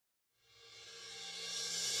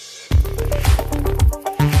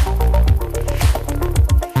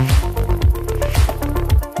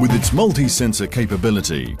its multi-sensor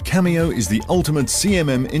capability, CAMIO is the ultimate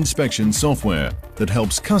CMM inspection software that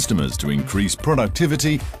helps customers to increase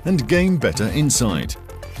productivity and gain better insight.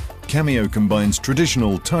 CAMIO combines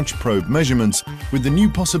traditional touch probe measurements with the new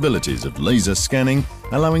possibilities of laser scanning,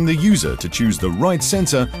 allowing the user to choose the right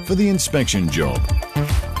sensor for the inspection job.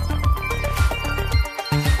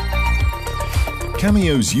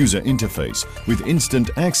 CAMIO's user interface, with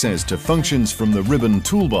instant access to functions from the ribbon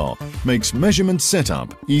toolbar, makes measurement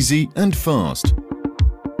setup easy and fast.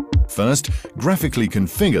 First, graphically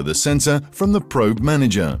configure the sensor from the probe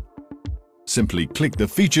manager. Simply click the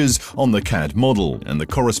features on the CAD model and the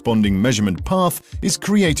corresponding measurement path is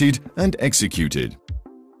created and executed.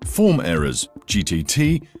 Form errors,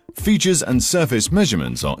 GTT, features and surface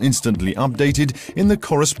measurements are instantly updated in the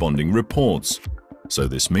corresponding reports. So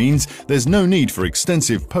this means there's no need for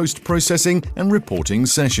extensive post-processing and reporting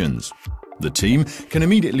sessions. The team can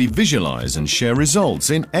immediately visualize and share results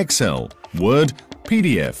in Excel, Word,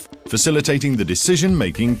 PDF, facilitating the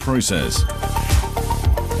decision-making process.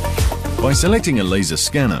 By selecting a laser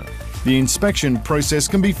scanner, the inspection process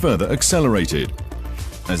can be further accelerated.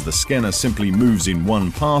 As the scanner simply moves in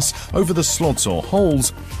one pass over the slots or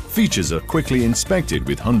holes, features are quickly inspected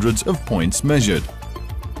with hundreds of points measured.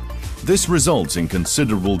 This results in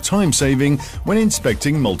considerable time saving when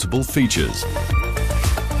inspecting multiple features.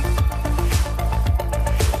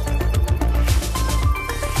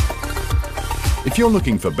 If you're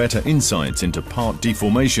looking for better insights into part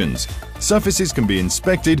deformations, surfaces can be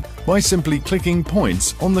inspected by simply clicking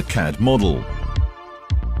points on the CAD model.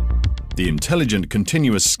 The intelligent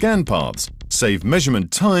continuous scan paths save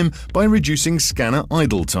measurement time by reducing scanner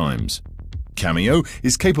idle times. CAMIO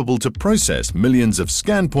is capable to process millions of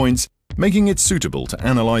scan points, making it suitable to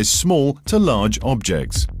analyze small to large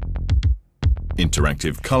objects.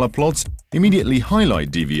 Interactive color plots immediately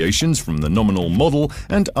highlight deviations from the nominal model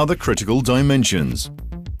and other critical dimensions.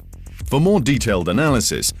 For more detailed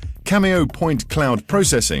analysis, CAMIO Point Cloud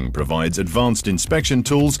Processing provides advanced inspection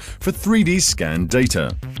tools for 3D scan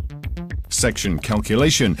data. Section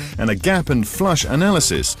calculation and a gap and flush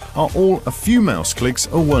analysis are all a few mouse clicks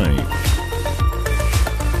away.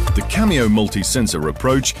 The CAMIO multi-sensor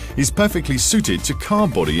approach is perfectly suited to car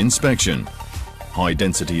body inspection.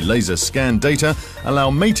 High-density laser scan data allow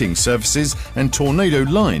mating surfaces and tornado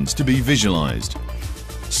lines to be visualized.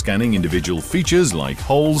 Scanning individual features like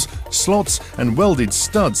holes, slots, and welded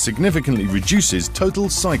studs significantly reduces total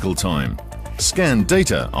cycle time. Scan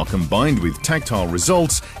data are combined with tactile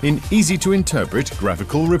results in easy-to-interpret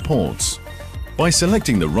graphical reports. By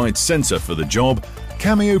selecting the right sensor for the job,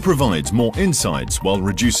 CAMIO provides more insights while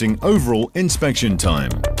reducing overall inspection time.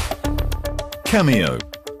 CAMIO,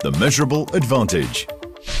 the measurable advantage.